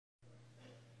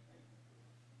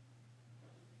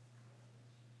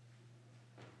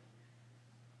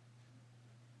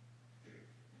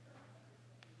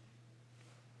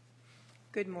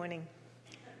Good morning.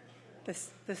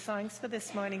 The songs for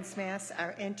this morning's Mass,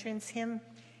 our entrance hymn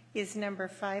is number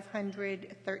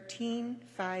 513,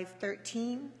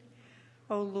 513.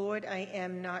 O Lord, I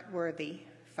am not worthy,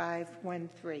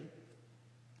 513.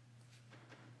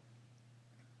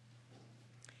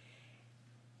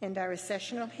 And our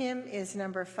recessional hymn is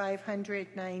number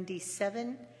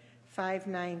 597,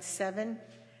 597.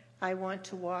 I want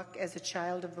to walk as a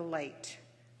child of the light,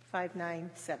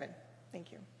 597.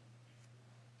 Thank you.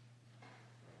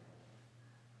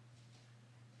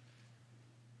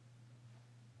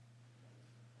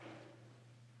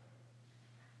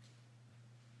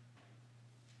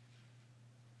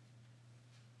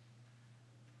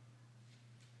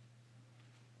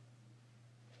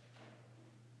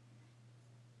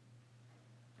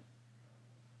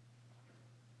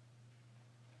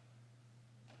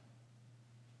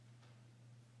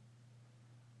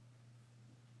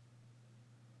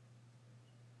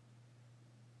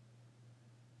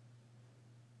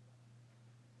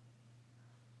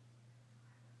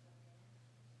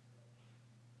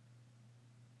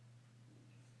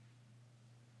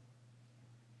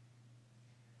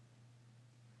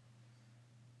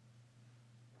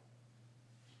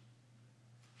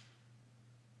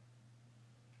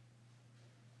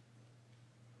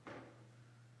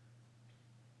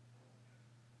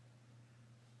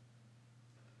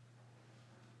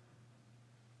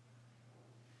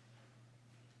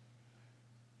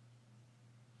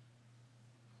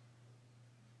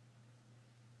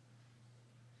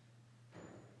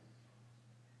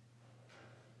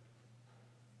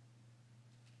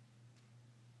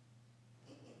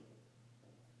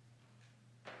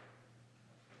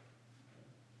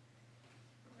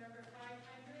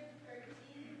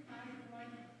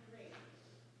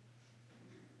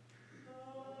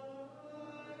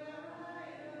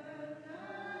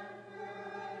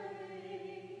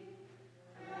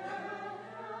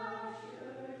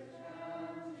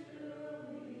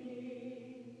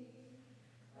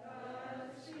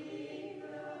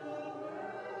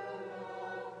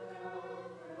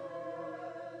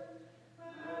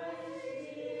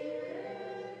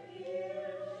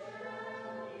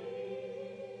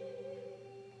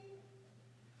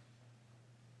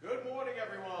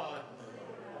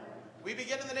 We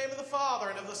begin in the name of the Father,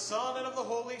 and of the Son, and of the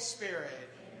Holy Spirit.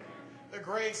 Amen. The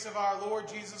grace of our Lord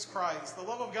Jesus Christ, the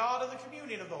love of God, and the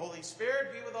communion of the Holy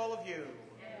Spirit be with all of you.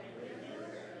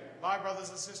 My brothers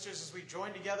and sisters, as we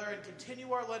join together and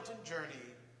continue our Lenten journey,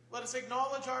 let us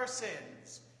acknowledge our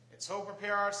sins, and so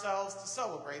prepare ourselves to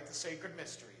celebrate the sacred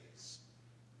mysteries.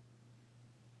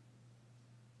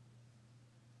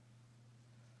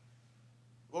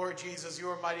 Lord Jesus, you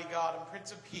are mighty God and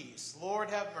Prince of Peace. Lord,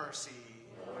 have mercy.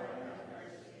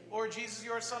 Lord Jesus,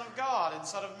 you are Son of God and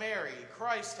Son of Mary.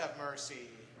 Christ, have mercy.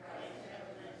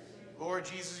 Lord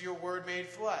Jesus, your word made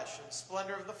flesh and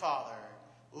splendor of the Father.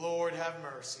 Lord, have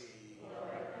mercy.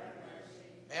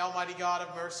 May Almighty God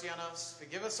have mercy on us,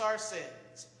 forgive us our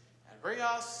sins, and bring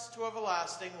us to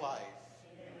everlasting life.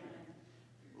 Amen.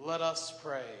 Let us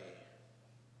pray.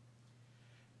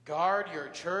 Guard your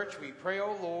church, we pray,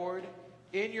 O Lord,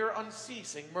 in your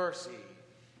unceasing mercy.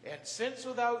 And since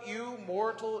without you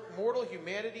mortal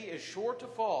humanity is sure to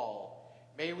fall,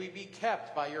 may we be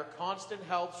kept by your constant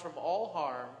helps from all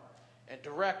harm and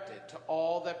directed to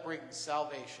all that brings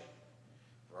salvation.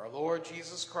 For our Lord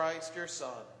Jesus Christ, your Son,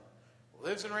 who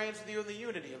lives and reigns with you in the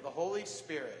unity of the Holy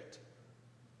Spirit,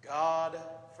 God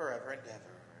forever and ever.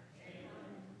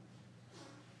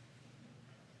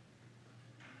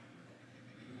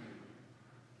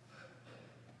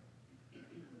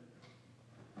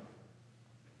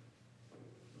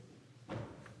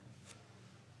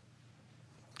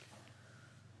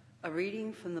 A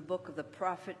reading from the book of the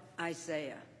prophet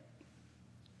Isaiah.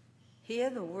 Hear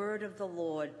the word of the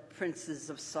Lord, princes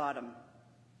of Sodom.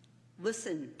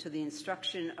 Listen to the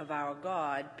instruction of our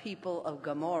God, people of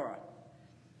Gomorrah.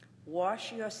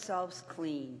 Wash yourselves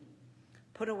clean.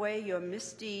 Put away your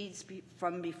misdeeds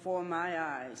from before my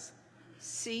eyes.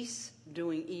 Cease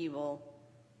doing evil.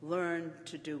 Learn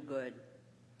to do good.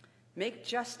 Make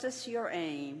justice your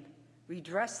aim.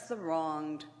 Redress the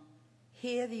wronged.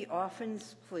 Hear the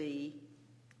orphan's plea,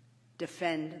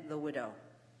 defend the widow.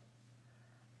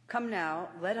 Come now,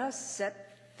 let us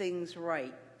set things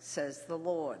right, says the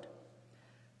Lord.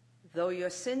 Though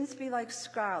your sins be like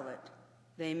scarlet,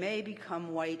 they may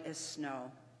become white as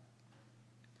snow.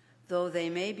 Though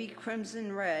they may be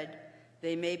crimson red,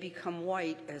 they may become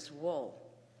white as wool.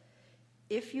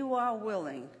 If you are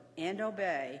willing and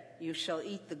obey, you shall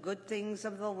eat the good things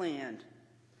of the land.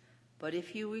 But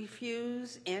if you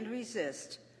refuse and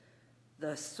resist,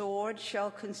 the sword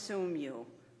shall consume you,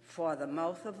 for the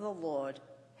mouth of the Lord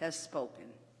has spoken.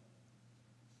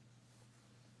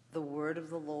 The word of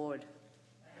the Lord.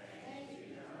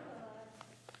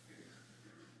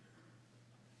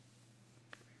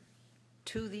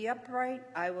 To the upright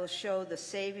I will show the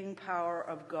saving power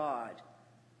of God.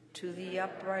 To the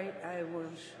upright I will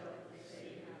show the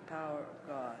saving power of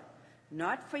God.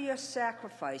 Not for your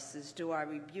sacrifices do I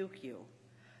rebuke you,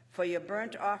 for your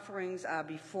burnt offerings are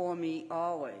before me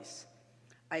always.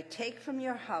 I take from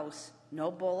your house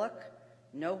no bullock,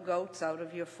 no goats out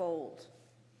of your fold.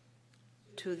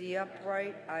 To the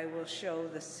upright I will show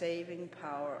the saving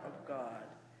power of God.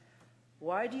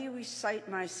 Why do you recite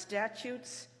my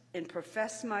statutes and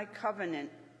profess my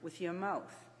covenant with your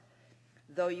mouth,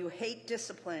 though you hate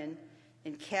discipline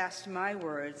and cast my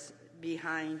words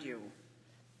behind you?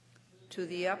 To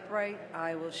the upright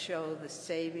I will show the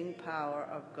saving power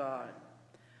of God.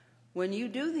 When you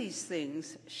do these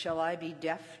things, shall I be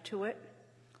deaf to it?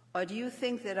 Or do you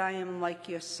think that I am like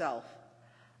yourself?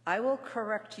 I will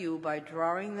correct you by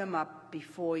drawing them up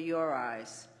before your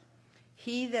eyes.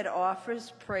 He that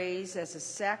offers praise as a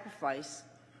sacrifice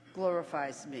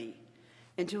glorifies me,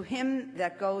 and to him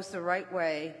that goes the right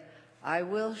way, I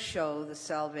will show the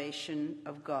salvation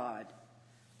of God.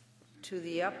 To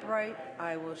the upright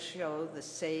I will show the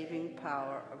saving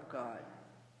power of God.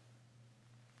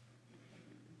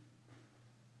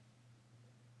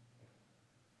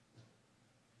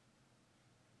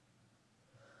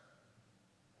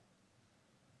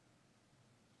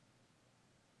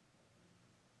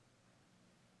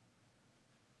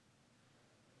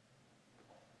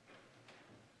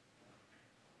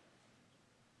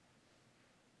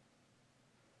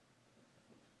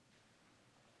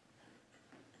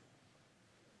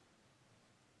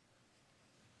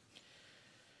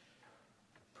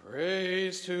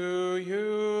 Praise to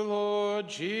you, Lord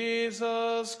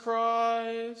Jesus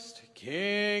Christ,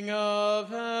 King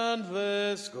of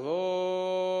endless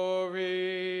glory.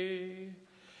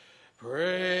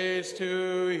 Praise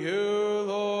to you,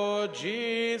 Lord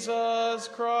Jesus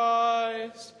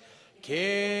Christ,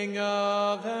 King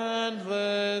of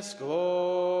endless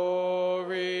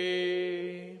glory.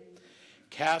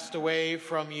 Cast away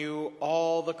from you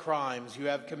all the crimes you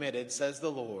have committed, says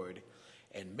the Lord,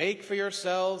 and make for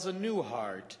yourselves a new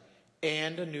heart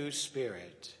and a new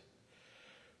spirit.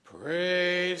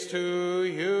 Praise to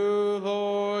you,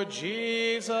 Lord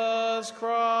Jesus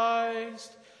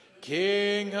Christ,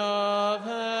 King of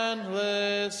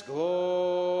endless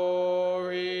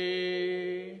glory.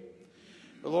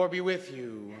 The Lord be with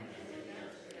you.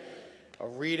 A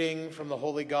reading from the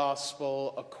Holy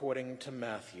Gospel according to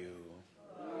Matthew.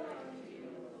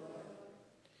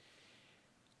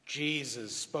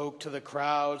 Jesus spoke to the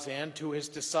crowds and to his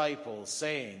disciples,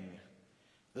 saying,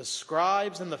 "The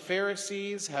scribes and the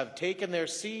Pharisees have taken their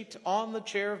seat on the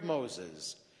chair of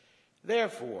Moses.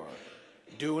 Therefore,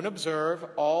 do and observe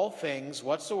all things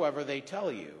whatsoever they tell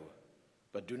you,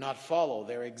 but do not follow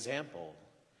their example.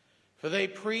 For they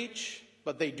preach,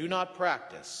 but they do not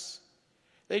practice.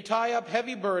 They tie up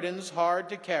heavy burdens hard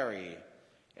to carry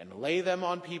and lay them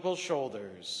on people's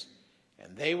shoulders,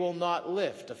 and they will not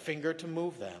lift a finger to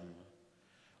move them.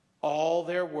 All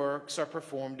their works are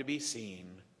performed to be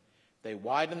seen. They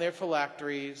widen their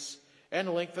phylacteries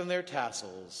and lengthen their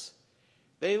tassels.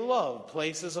 They love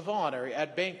places of honor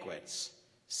at banquets,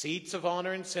 seats of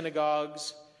honor in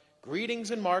synagogues,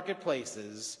 greetings in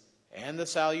marketplaces, and the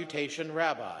salutation,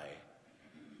 Rabbi.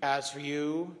 As for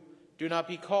you, do not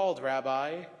be called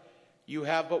Rabbi. You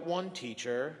have but one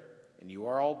teacher, and you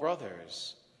are all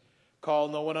brothers. Call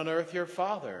no one on earth your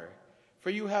father,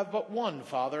 for you have but one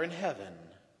Father in heaven.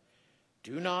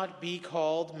 Do not be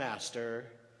called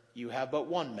master. You have but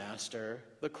one master,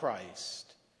 the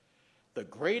Christ. The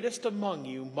greatest among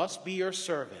you must be your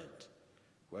servant.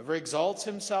 Whoever exalts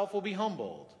himself will be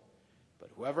humbled, but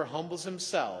whoever humbles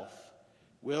himself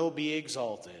will be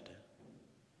exalted."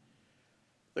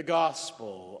 The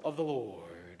Gospel of the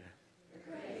Lord.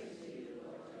 Praise to you,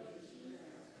 Lord Jesus.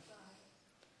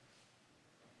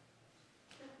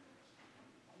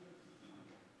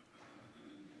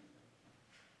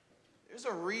 There's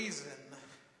a reason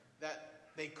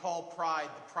that they call pride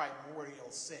the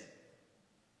primordial sin.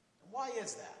 And why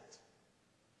is that?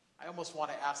 I almost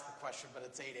want to ask the question, but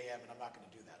it's 8 a.m. and I'm not going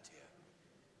to do that to you.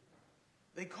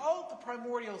 They call it the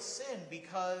primordial sin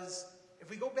because if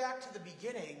we go back to the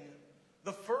beginning,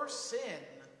 the first sin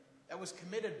that was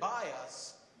committed by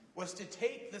us was to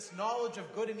take this knowledge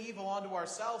of good and evil onto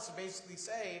ourselves and basically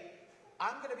say,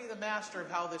 I'm going to be the master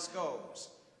of how this goes.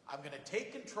 I'm going to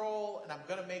take control and I'm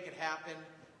going to make it happen.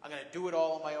 I'm going to do it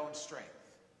all on my own strength.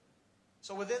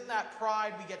 So within that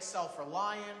pride, we get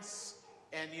self-reliance,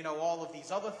 and, all of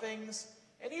these other things,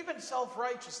 and even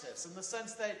self-righteousness in the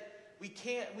sense that we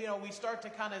can't, we start to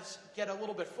kind of get a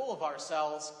little bit full of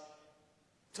ourselves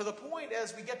to the point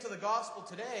as we get to the gospel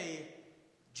today,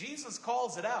 Jesus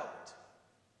calls it out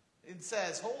and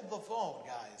says, hold the phone,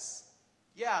 guys.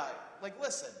 Yeah,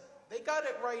 listen, they got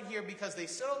it right here because they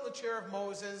sit on the chair of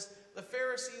Moses. The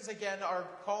Pharisees, again, are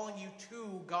calling you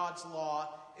to God's law,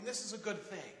 and this is a good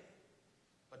thing.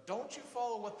 But don't you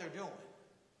follow what they're doing.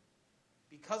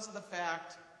 Because of the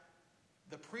fact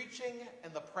the preaching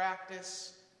and the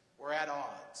practice were at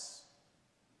odds.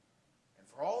 And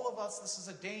for all of us, this is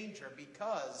a danger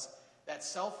because that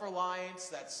self-reliance,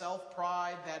 that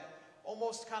self-pride, that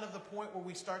almost kind of the point where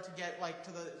we start to get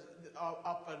to the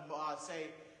up and say,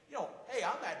 hey,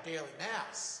 I'm at daily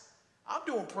mass. I'm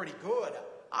doing pretty good.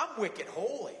 I'm wicked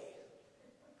holy.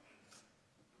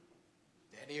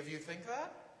 Any of you think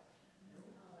that?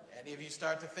 Any of you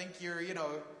start to think you're,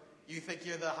 you think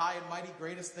you're the high and mighty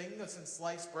greatest thing since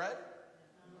sliced bread?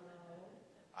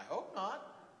 I hope not.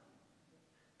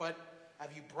 But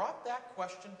have you brought that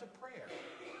question to prayer?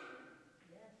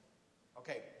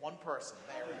 Okay, one person.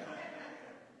 There we go.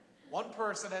 One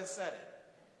person has said it.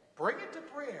 Bring it to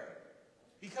prayer.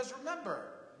 Because remember,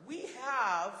 we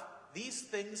have these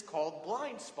things called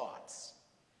blind spots.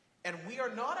 And we are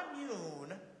not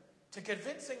immune to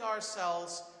convincing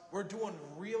ourselves we're doing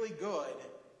really good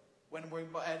when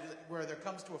where there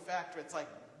comes to a factor, it's like,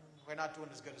 we're not doing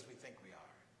as good as we think we are.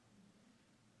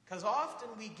 Because often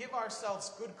we give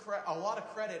ourselves a lot of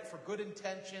credit for good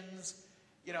intentions.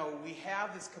 We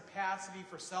have this capacity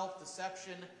for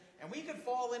self-deception, and we can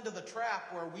fall into the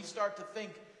trap where we start to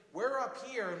think we're up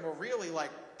here and we're really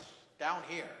down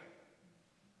here.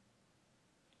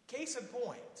 Case in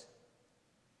point,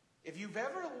 if you've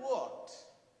ever looked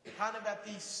kind of at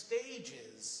these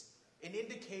stages and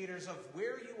indicators of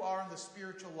where you are in the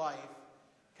spiritual life,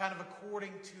 kind of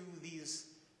according to these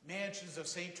mansions of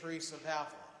St. Teresa of Avila.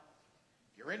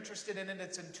 If you're interested in it,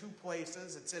 it's in two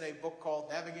places. It's in a book called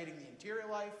Navigating the Interior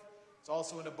Life. It's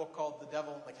also in a book called The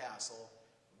Devil in the Castle.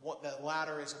 The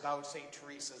latter is about St.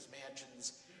 Teresa's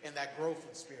mansions and that growth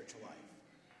in spiritual life.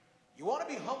 You want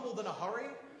to be humbled in a hurry?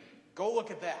 Go look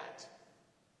at that.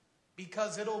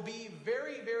 Because it'll be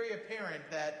very, very apparent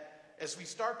that as we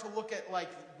start to look at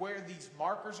where these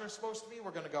markers are supposed to be,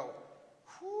 we're going to go,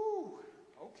 whew,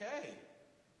 okay.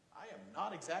 I am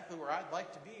not exactly where I'd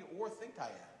like to be or think I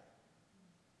am.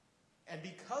 And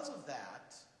because of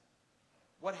that,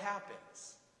 what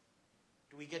happens?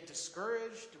 Do we get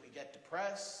discouraged? Do we get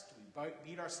depressed? Do we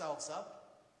beat ourselves up?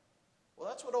 Well,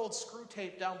 that's what old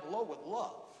Screwtape down below would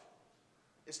love,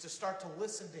 is to start to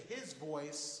listen to his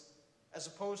voice as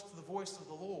opposed to the voice of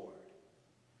the Lord,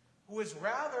 who is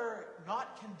rather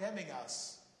not condemning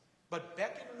us, but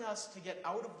beckoning us to get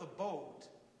out of the boat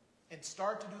and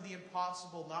start to do the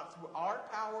impossible, not through our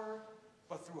power,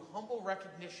 but through humble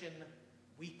recognition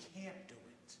we can't do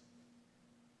it.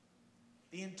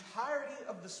 The entirety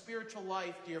of the spiritual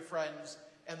life, dear friends,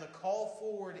 and the call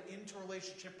forward into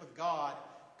relationship with God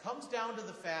comes down to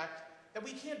the fact that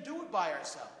we can't do it by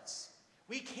ourselves.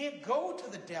 We can't go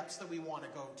to the depths that we want to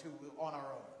go to on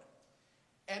our own.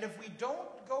 And if we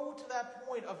don't go to that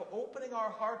point of opening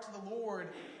our heart to the Lord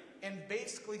and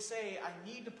basically say, I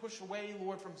need to push away,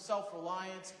 Lord, from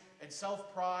self-reliance and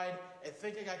self-pride and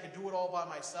thinking I can do it all by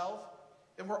myself,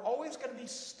 then we're always going to be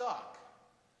stuck.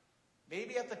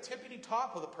 Maybe at the tippity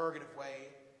top of the purgative way,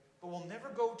 but we'll never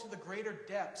go to the greater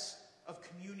depths of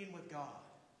communion with God,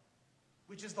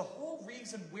 which is the whole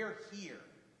reason we're here.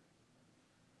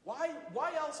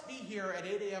 Why else be here at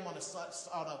 8 a.m. on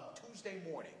a Tuesday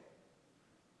morning?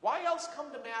 Why else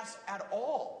come to Mass at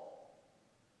all?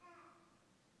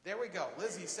 There we go.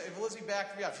 Lizzie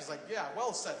backed me up. She's like, yeah,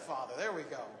 well said, Father. There we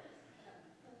go.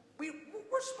 We're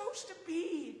supposed to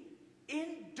be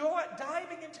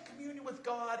diving into communion with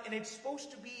God, and it's supposed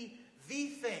to be the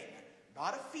thing.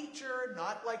 Not a feature,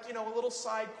 not a little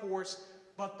side course,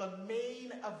 but the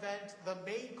main event, the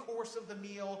main course of the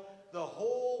meal, the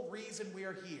whole reason we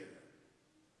are here.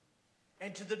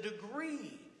 And to the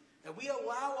degree that we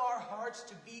allow our hearts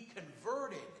to be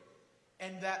converted,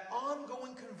 and that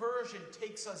ongoing conversion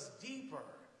takes us deeper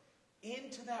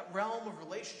into that realm of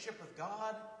relationship with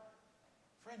God,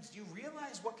 friends, do you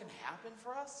realize what can happen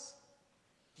for us?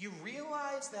 Do you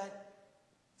realize that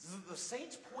the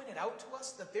saints pointed out to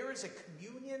us that there is a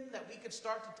communion that we could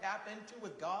start to tap into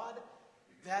with God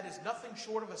that is nothing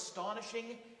short of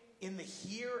astonishing in the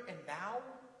here and now?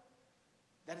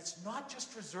 That it's not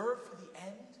just reserved for the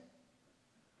end?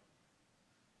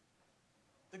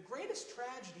 The greatest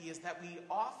tragedy is that we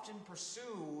often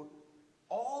pursue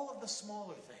all of the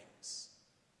smaller things.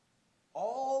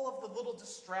 all of the little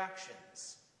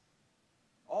distractions,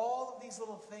 all of these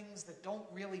little things that don't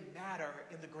really matter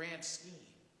in the grand scheme.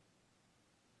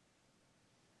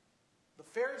 The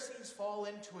Pharisees fall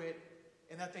into it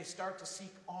in that they start to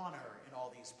seek honor in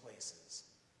all these places.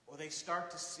 Or they start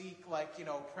to seek,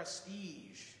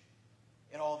 prestige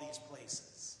in all these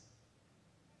places.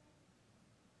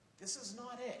 This is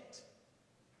not it.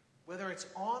 Whether it's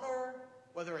honor,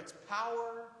 whether it's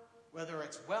power, whether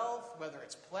it's wealth, whether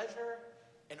it's pleasure,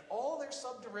 and all their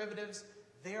subderivatives,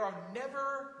 they are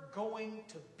never going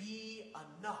to be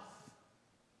enough.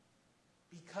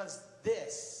 Because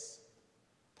this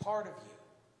part of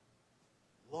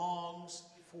you longs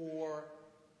for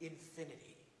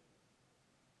infinity.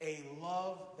 A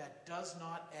love that does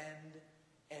not end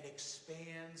and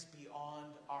expands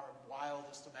beyond our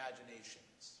wildest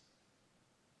imaginations.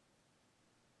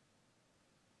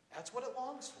 That's what it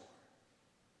longs for.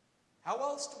 How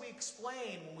else do we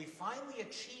explain when we finally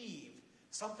achieve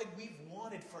something we've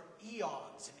wanted for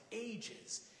eons and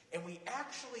ages, and we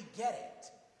actually get it,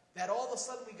 that all of a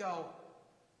sudden we go,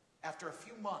 after a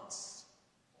few months,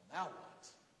 well, now what?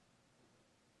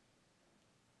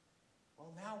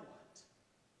 Well, now what?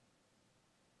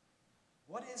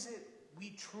 What is it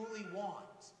we truly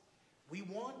want? We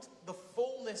want the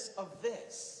fullness of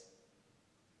this.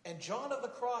 And John of the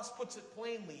Cross puts it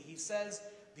plainly. He says,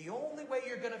 the only way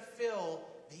you're going to fill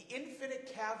the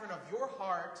infinite cavern of your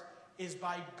heart is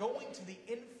by going to the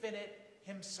infinite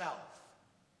himself,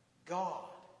 God,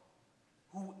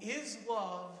 who is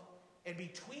love, and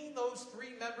between those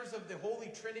three members of the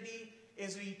Holy Trinity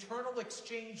is an eternal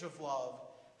exchange of love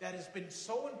that has been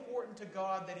so important to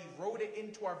God that he wrote it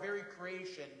into our very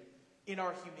creation in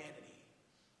our humanity.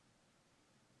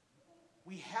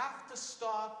 We have to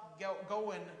stop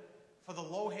going for the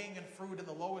low-hanging fruit and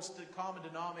the lowest common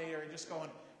denominator and just going,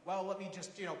 well, let me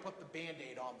just, put the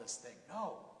Band-Aid on this thing.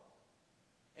 No.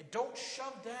 And don't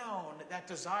shove down that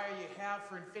desire you have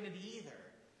for infinity either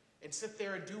and sit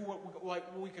there and do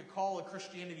what we could call in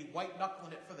Christianity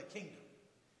white-knuckling it for the kingdom.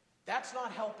 That's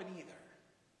not helping either.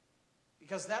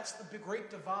 Because that's the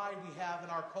great divide we have in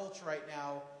our culture right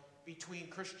now between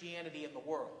Christianity and the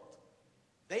world.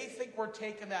 They think we're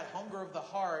taking that hunger of the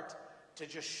heart to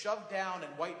just shove down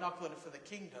and white-knuckle it for the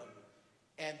kingdom.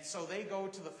 And so they go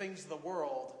to the things of the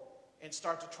world and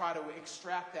start to try to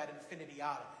extract that infinity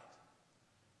out of it.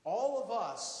 All of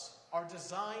us are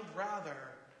designed rather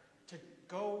to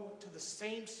go to the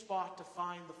same spot to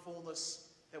find the fullness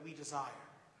that we desire.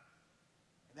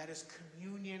 And that is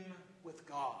communion with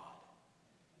God.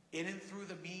 In and through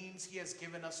the means he has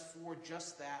given us for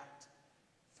just that,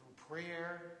 through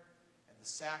prayer and the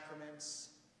sacraments,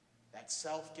 that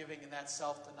self-giving and that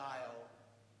self-denial,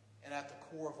 and at the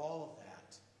core of all of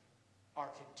that, our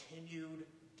continued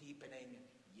deepening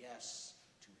yes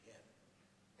to him.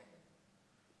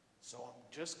 So I'm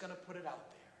just going to put it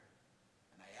out there,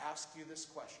 and I ask you this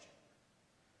question.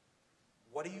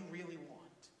 What do you really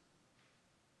want?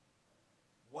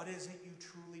 What is it you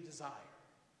truly desire?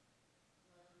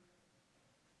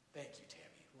 Thank you, Tammy.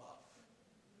 Love.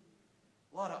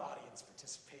 A lot of audience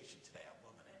participation today. I'm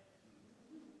loving it.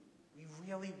 We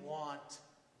really want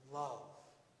love.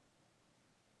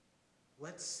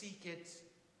 Let's seek it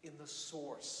in the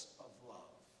source of love,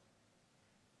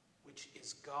 which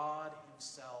is God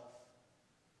himself,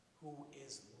 who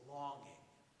is longing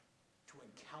to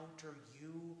encounter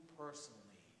you personally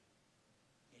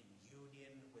in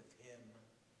union with him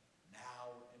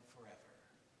now and forever.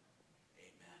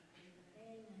 Amen.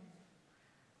 Amen.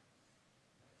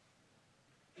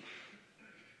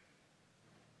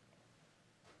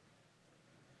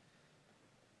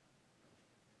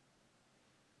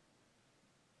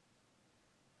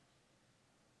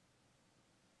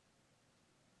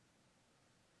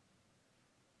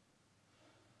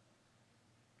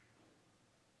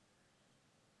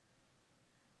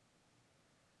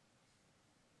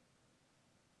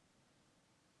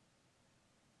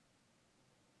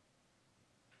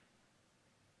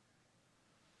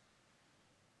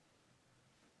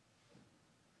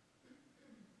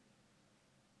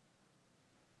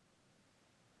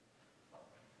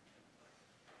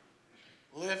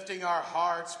 Lifting our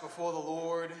hearts before the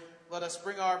Lord, let us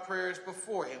bring our prayers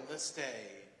before him this day.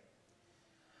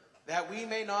 That we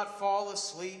may not fall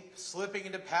asleep, slipping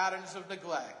into patterns of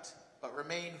neglect, but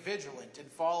remain vigilant in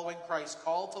following Christ's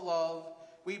call to love,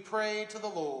 we pray to the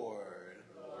Lord.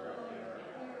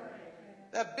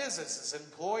 That businesses and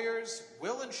employers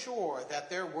will ensure that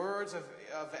their words of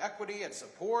equity and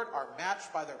support are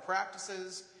matched by their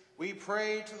practices, we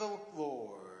pray to the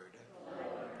Lord.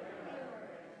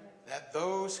 That That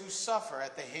those who suffer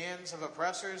at the hands of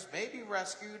oppressors may be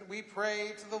rescued, we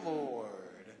pray to the Lord.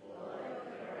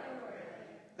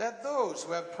 That those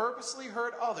who have purposely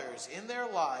hurt others in their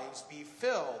lives be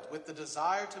filled with the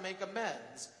desire to make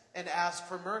amends and ask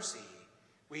for mercy,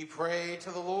 we pray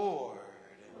to the Lord.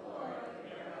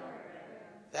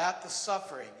 That the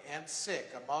suffering and sick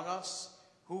among us,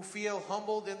 who feel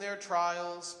humbled in their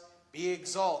trials, be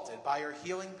exalted by your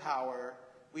healing power,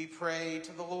 we pray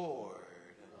to the Lord.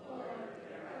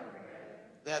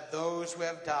 That those who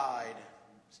have died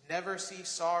never see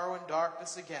sorrow and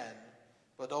darkness again,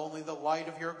 but only the light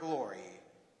of your glory,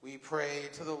 we pray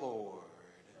to the Lord.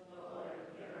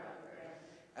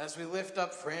 As we lift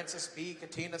up Francis B.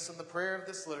 Catinus in the prayer of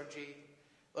this liturgy,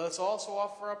 let us also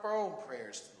offer up our own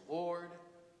prayers to the Lord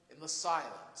in the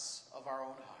silence of our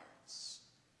own hearts.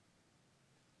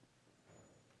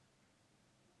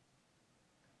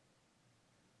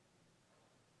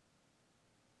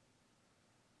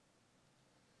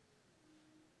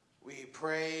 We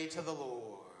pray to the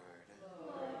Lord.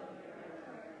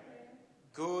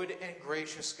 Good and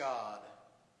gracious God,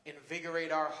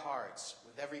 invigorate our hearts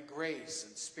with every grace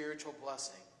and spiritual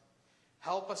blessing.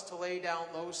 Help us to lay down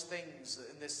those things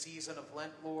in this season of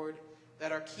Lent, Lord,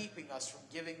 that are keeping us from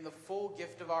giving the full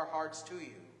gift of our hearts to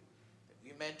you, that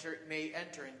we may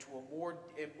enter into a more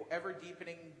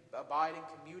ever-deepening, abiding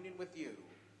communion with you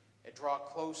and draw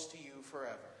close to you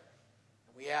forever.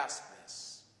 And we ask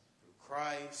this through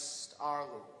Christ our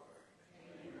Lord.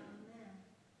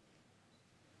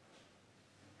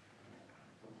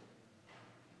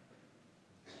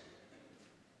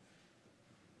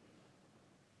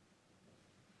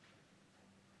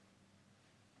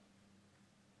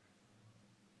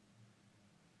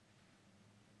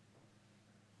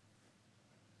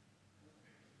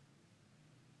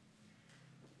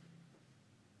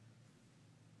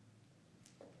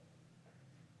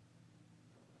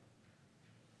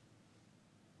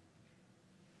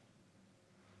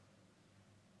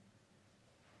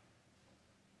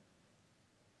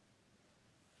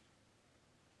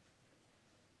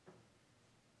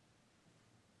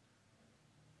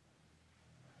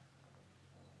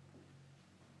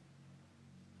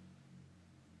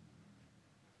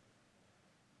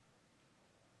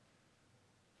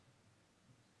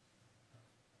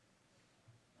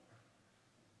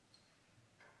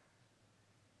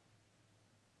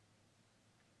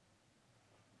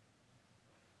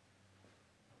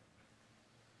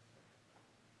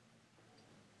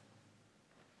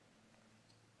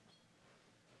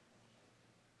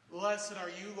 Blessed are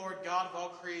you, Lord God of all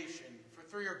creation, for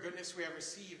through your goodness we have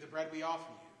received the bread we offer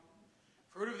you.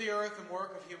 Fruit of the earth and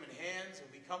work of human hands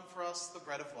will become for us the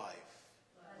bread of life.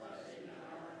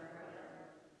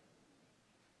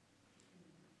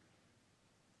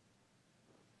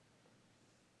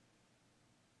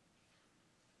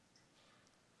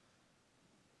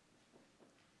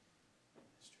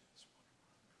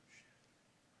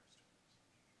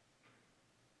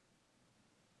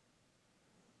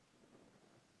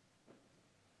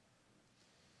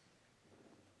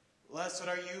 Blessed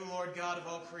are you, Lord God of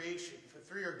all creation, for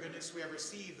through your goodness we have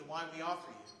received the wine we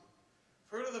offer you.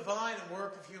 Fruit of the vine and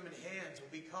work of human hands will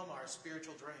become our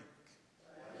spiritual drink.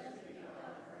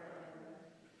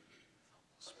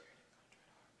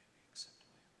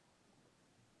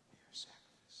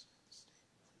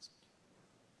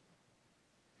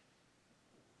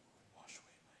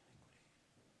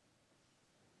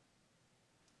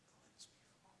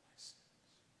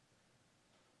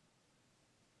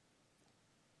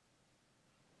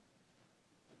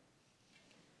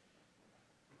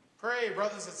 Pray,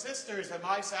 brothers and sisters, that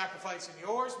my sacrifice and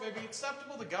yours may be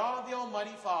acceptable to God, the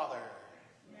Almighty Father.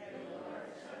 May the Lord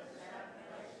accept the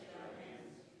sacrifice at your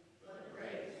hands, for the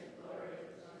praise and glory of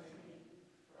his own name,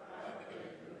 for our good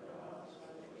and good of all his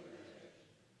holy church.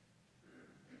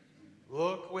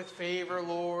 Look with favor,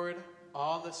 Lord,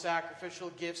 on the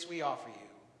sacrificial gifts we offer you,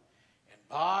 and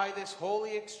by this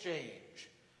holy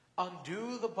exchange,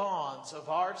 undo the bonds of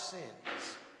our sins,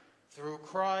 through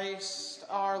Christ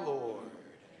our Lord.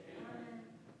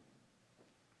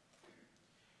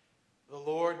 The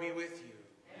Lord be with you.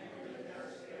 And with your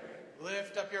spirit.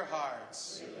 Lift up your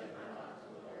hearts.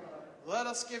 Let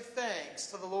us give thanks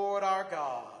to the Lord our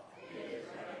God.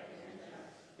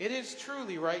 It is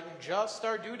truly right and just,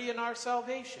 our duty and our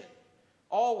salvation,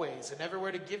 always and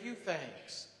everywhere to give you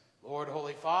thanks, Lord,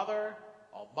 Holy Father,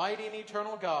 Almighty and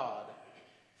eternal God.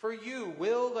 For you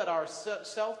will that our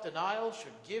self-denial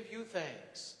should give you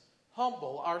thanks,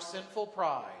 humble our sinful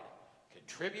pride,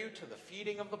 contribute to the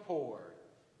feeding of the poor.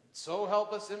 So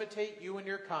help us imitate you in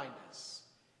your kindness.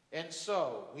 And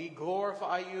so we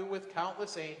glorify you with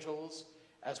countless angels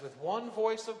as with one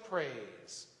voice of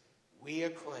praise we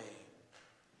acclaim,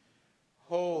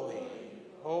 Holy,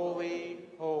 holy,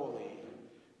 holy,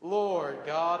 Lord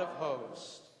God of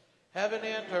hosts, heaven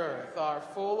and earth are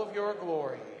full of your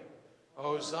glory.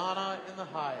 Hosanna in the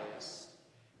highest.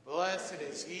 Blessed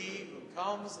is he who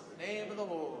comes in the name of the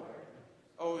Lord.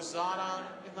 Hosanna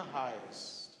in the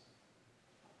highest.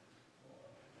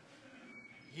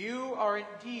 You are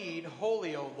indeed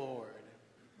holy, O Lord,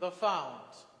 the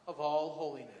fount of all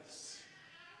holiness.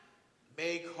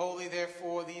 Make holy,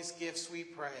 therefore, these gifts, we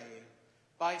pray,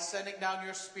 by sending down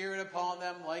your Spirit upon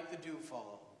them like the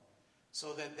dewfall,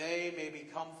 so that they may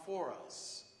become for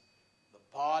us the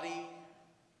body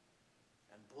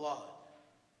and blood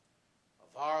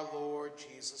of our Lord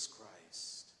Jesus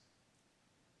Christ.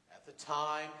 At the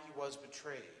time he was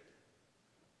betrayed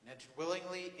and entered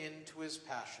willingly into his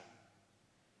passion,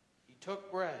 he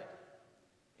took bread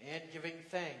and, giving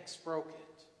thanks, broke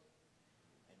it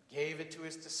and gave it to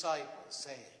his disciples,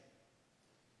 saying,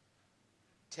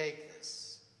 Take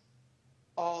this,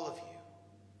 all of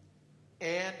you,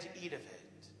 and eat of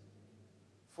it,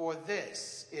 for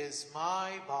this is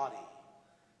my body,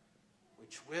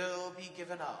 which will be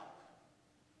given up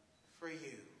for you.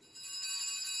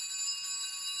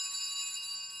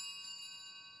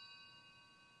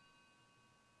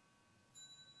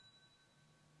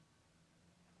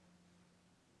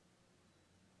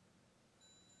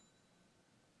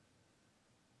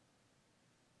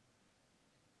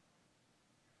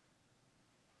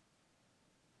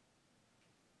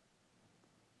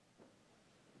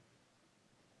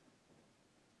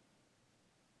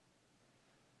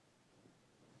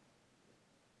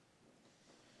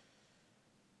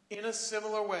 In a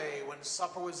similar way, when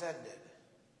supper was ended,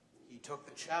 he took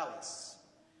the chalice,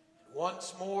 and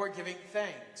once more giving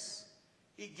thanks,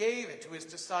 he gave it to his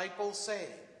disciples, saying,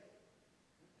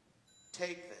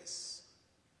 Take this,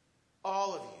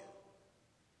 all of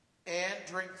you, and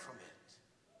drink from it,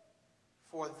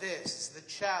 for this is the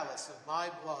chalice of my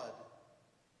blood,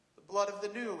 the blood of the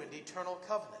new and eternal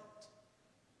covenant,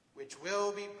 which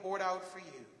will be poured out for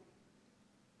you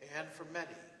and for many,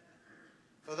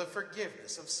 for the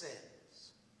forgiveness of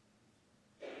sins.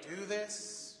 Do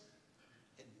this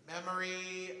in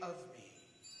memory of me.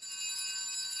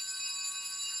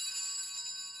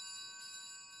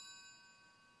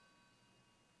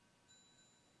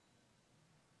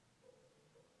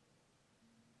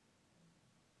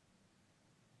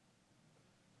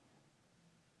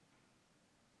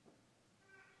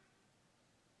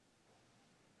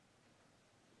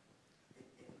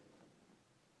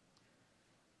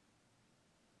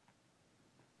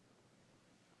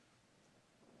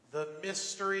 The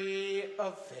mystery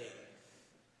of faith.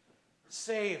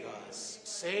 Save us,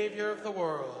 Savior of the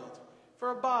world,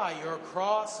 for by your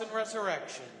cross and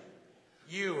resurrection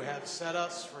you have set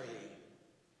us free.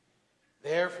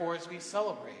 Therefore, as we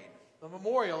celebrate the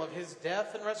memorial of his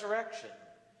death and resurrection,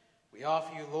 we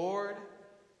offer you, Lord,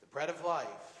 the bread of life,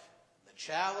 the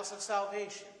chalice of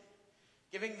salvation,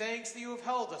 giving thanks that you have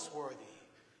held us worthy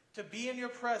to be in your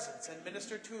presence and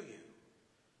minister to you.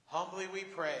 Humbly we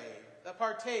pray that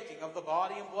partaking of the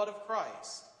body and blood of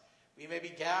Christ, we may be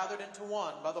gathered into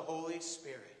one by the Holy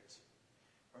Spirit.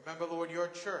 Remember, Lord, your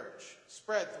church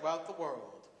spread throughout the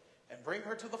world, and bring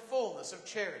her to the fullness of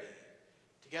charity,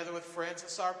 together with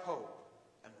Francis our Pope,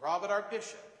 and Robert our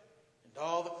Bishop, and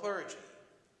all the clergy.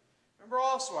 Remember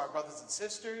also our brothers and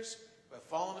sisters who have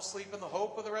fallen asleep in the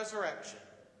hope of the resurrection,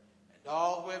 and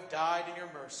all who have died in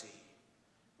your mercy.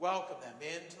 Welcome them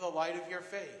into the light of your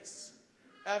face.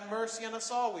 Have mercy on us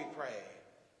all, we pray,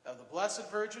 of the Blessed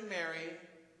Virgin Mary,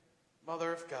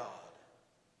 Mother of God,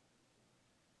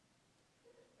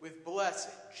 with blessed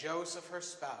Joseph, her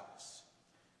spouse,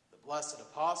 the blessed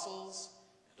apostles,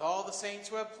 and all the saints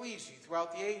who have pleased you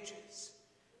throughout the ages,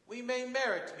 we may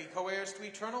merit to be co-heirs to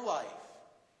eternal life,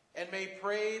 and may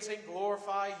praise and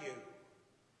glorify you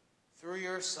through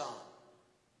your Son,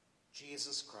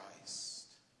 Jesus Christ.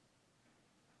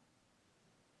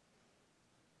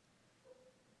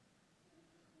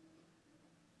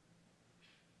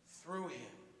 Through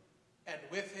him, and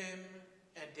with him,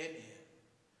 and in him,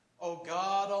 O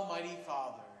God, Almighty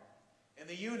Father, in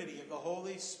the unity of the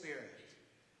Holy Spirit,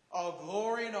 all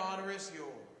glory and honor is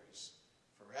yours,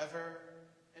 forever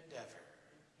and ever.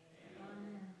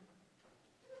 Amen.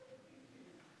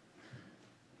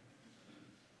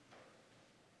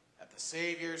 At the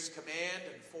Savior's command,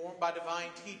 and formed by divine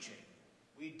teaching,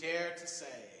 we dare to say,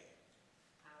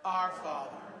 Our Father,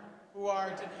 who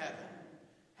art in heaven,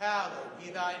 hallowed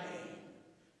be thy name.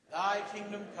 Thy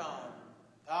kingdom come,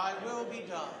 thy will be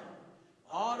done,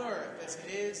 on earth as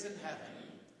it is in heaven.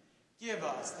 Give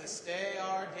us this day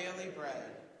our daily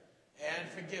bread, and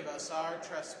forgive us our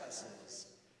trespasses,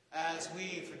 as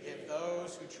we forgive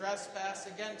those who trespass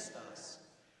against us.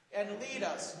 And lead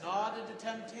us not into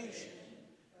temptation,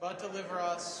 but deliver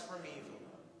us from evil.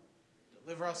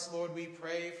 Deliver us, Lord, we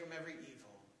pray, from every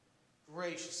evil.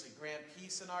 Graciously grant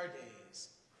peace in our days,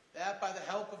 that by the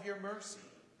help of your mercy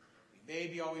we may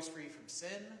be always free from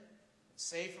sin and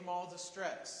safe from all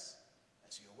distress,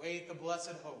 as we await the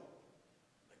blessed hope,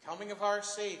 the coming of our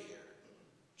Savior,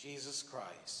 Jesus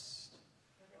Christ.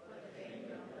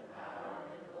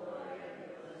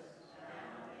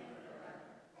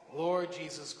 Lord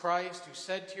Jesus Christ, who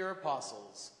said to your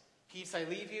apostles, "Peace I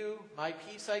leave you, my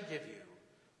peace I give you,"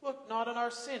 look not on our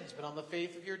sins, but on the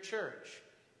faith of your church,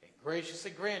 and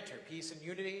graciously grant her peace and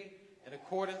unity in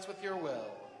accordance with your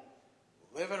will, who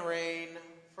live and reign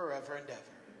forever and ever.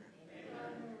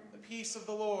 Amen. The peace of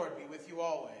the Lord be with you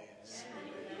always. And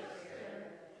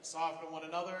offer to one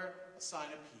another a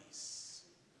sign of peace.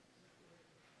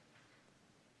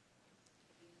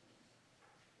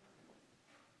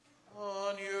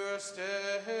 Agnus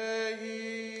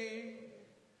Dei,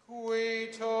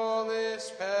 qui tollis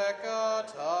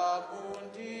peccata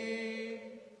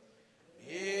mundi,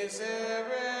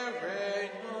 miserere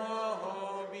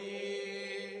nobis.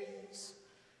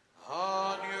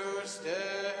 Agnus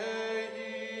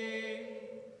Dei,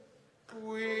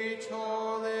 qui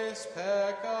tollis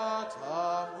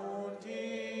peccata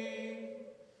mundi,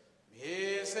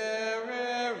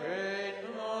 miserere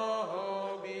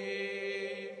nobis.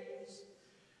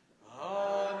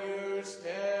 Agnus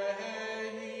Dei,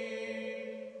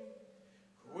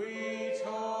 qui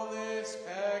tollis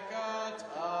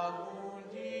peccata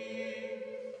mundi,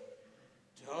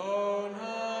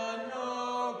 dona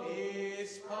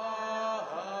nobis pacem.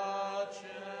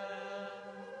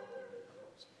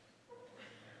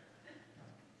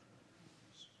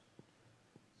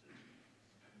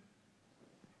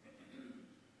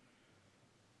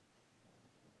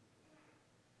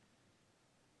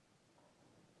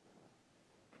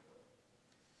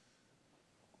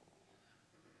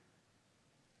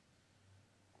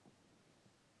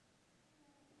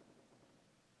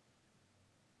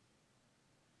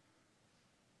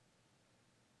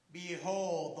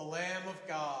 Behold the Lamb of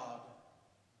God.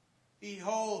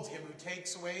 Behold him who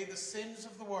takes away the sins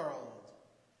of the world.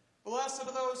 Blessed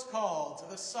are those called to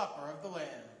the supper of the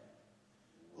Lamb.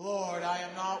 Lord, I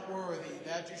am not worthy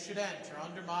that you should enter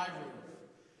under my roof,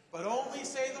 but only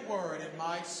say the word, and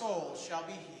my soul shall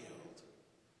be healed.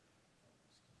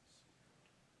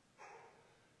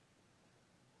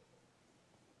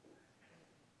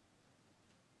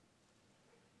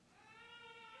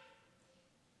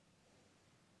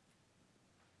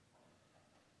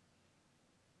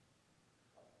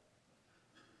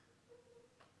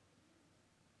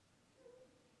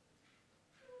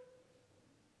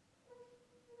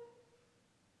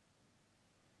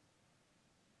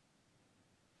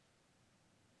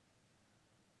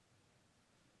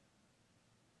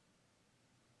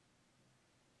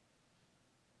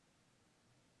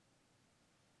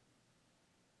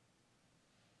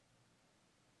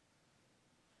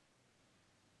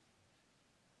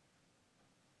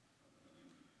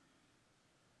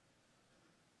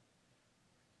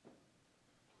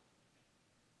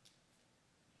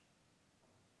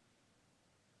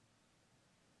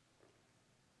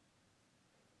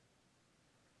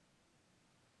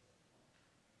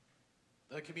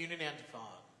 The Communion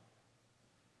Antiphon.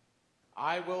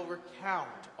 I will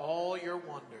recount all your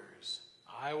wonders.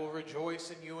 I will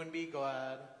rejoice in you and be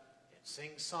glad, and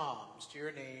sing psalms to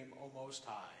your name, O Most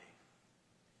High.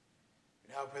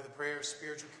 We now pray the prayer of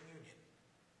spiritual communion.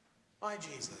 My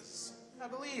Jesus, I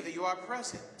believe that you are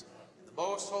present in the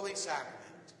most holy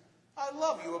sacrament. I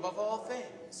love you above all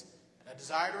things, and I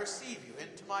desire to receive you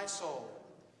into my soul.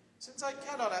 Since I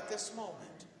cannot at this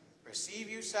moment receive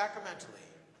you sacramentally,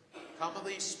 come at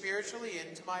least spiritually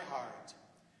into my heart.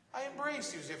 I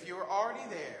embrace you as if you were already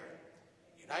there.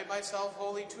 Unite myself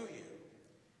wholly to you.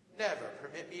 Never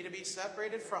permit me to be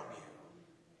separated from you.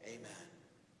 Amen.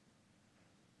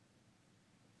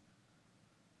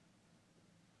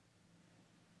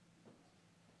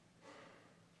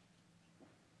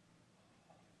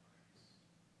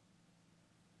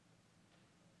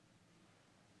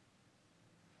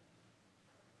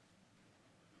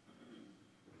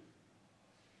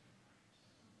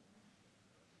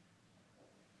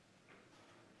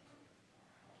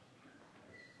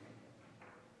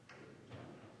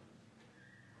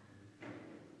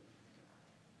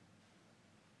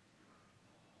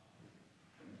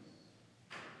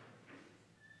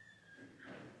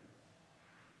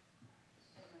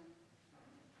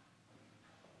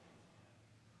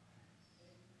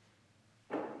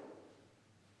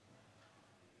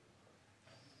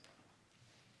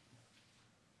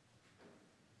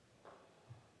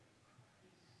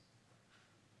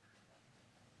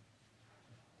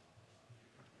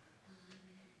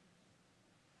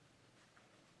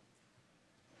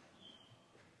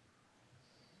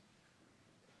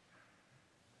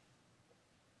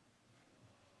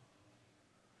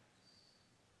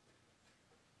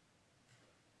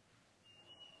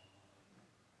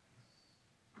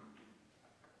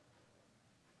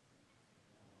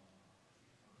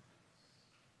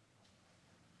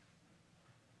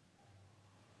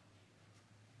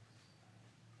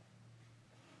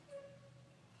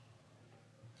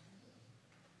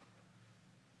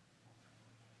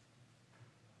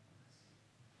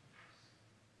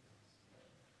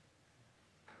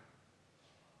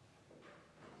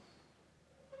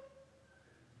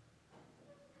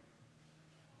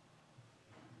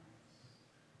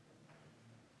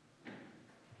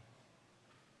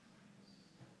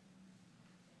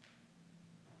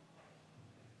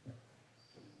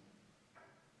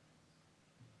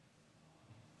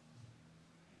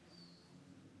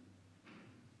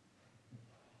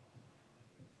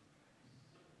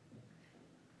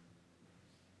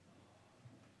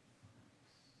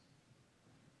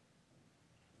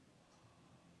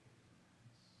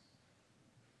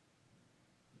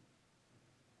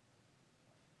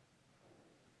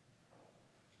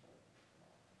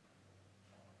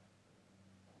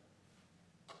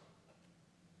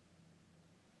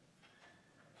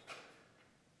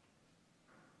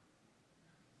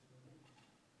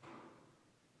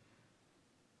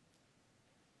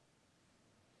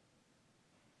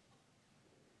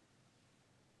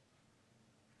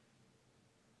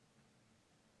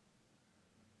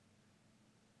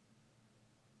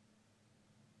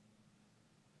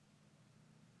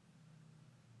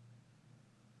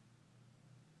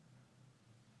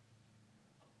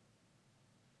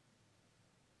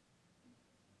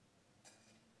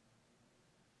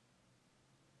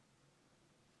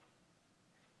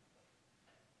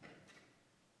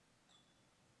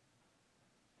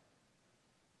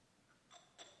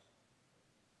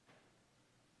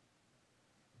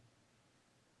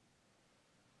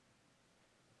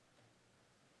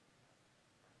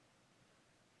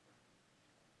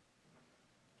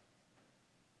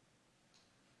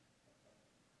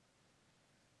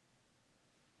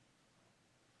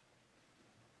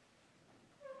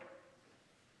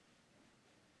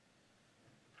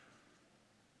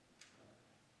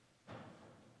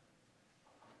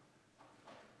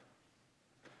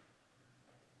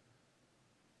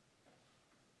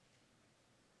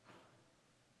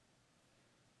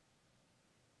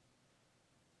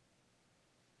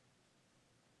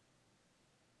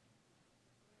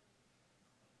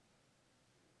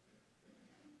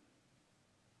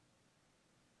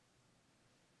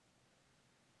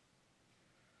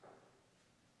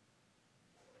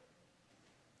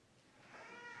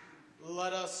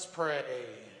 us pray.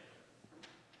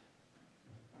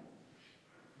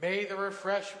 May the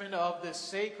refreshment of this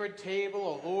sacred table,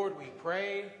 O Lord, we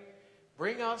pray,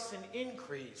 bring us an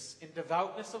increase in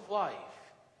devoutness of life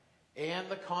and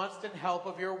the constant help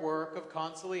of your work of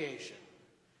conciliation.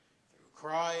 Through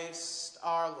Christ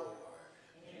our Lord.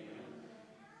 Amen.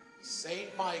 Saint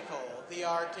Michael, the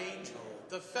archangel,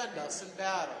 defend us in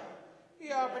battle.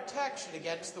 Be our protection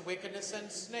against the wickedness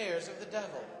and snares of the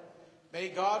devil. May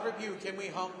God rebuke him, we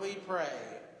humbly pray.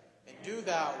 And do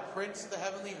thou, Prince of the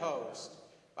heavenly host,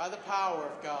 by the power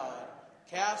of God,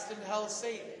 cast into hell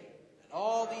Satan and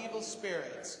all the evil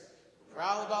spirits who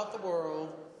prowl about the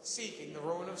world, seeking the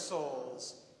ruin of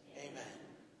souls. Amen.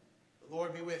 The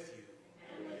Lord be with you.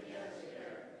 And with your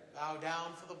spirit. Bow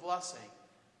down for the blessing.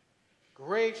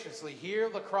 Graciously hear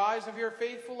the cries of your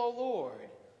faithful, O Lord,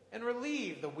 and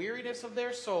relieve the weariness of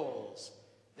their souls,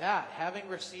 that, having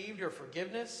received your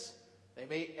forgiveness, they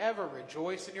may ever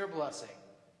rejoice in your blessing.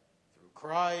 Through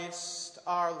Christ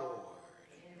our Lord.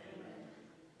 Amen.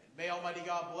 And may Almighty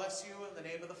God bless you in the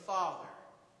name of the Father,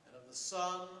 and of the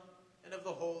Son, and of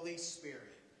the Holy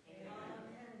Spirit. Amen.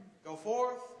 Go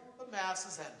forth, the Mass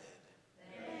is ended.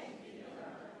 Thank you.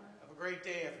 Have a great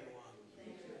day, everyone.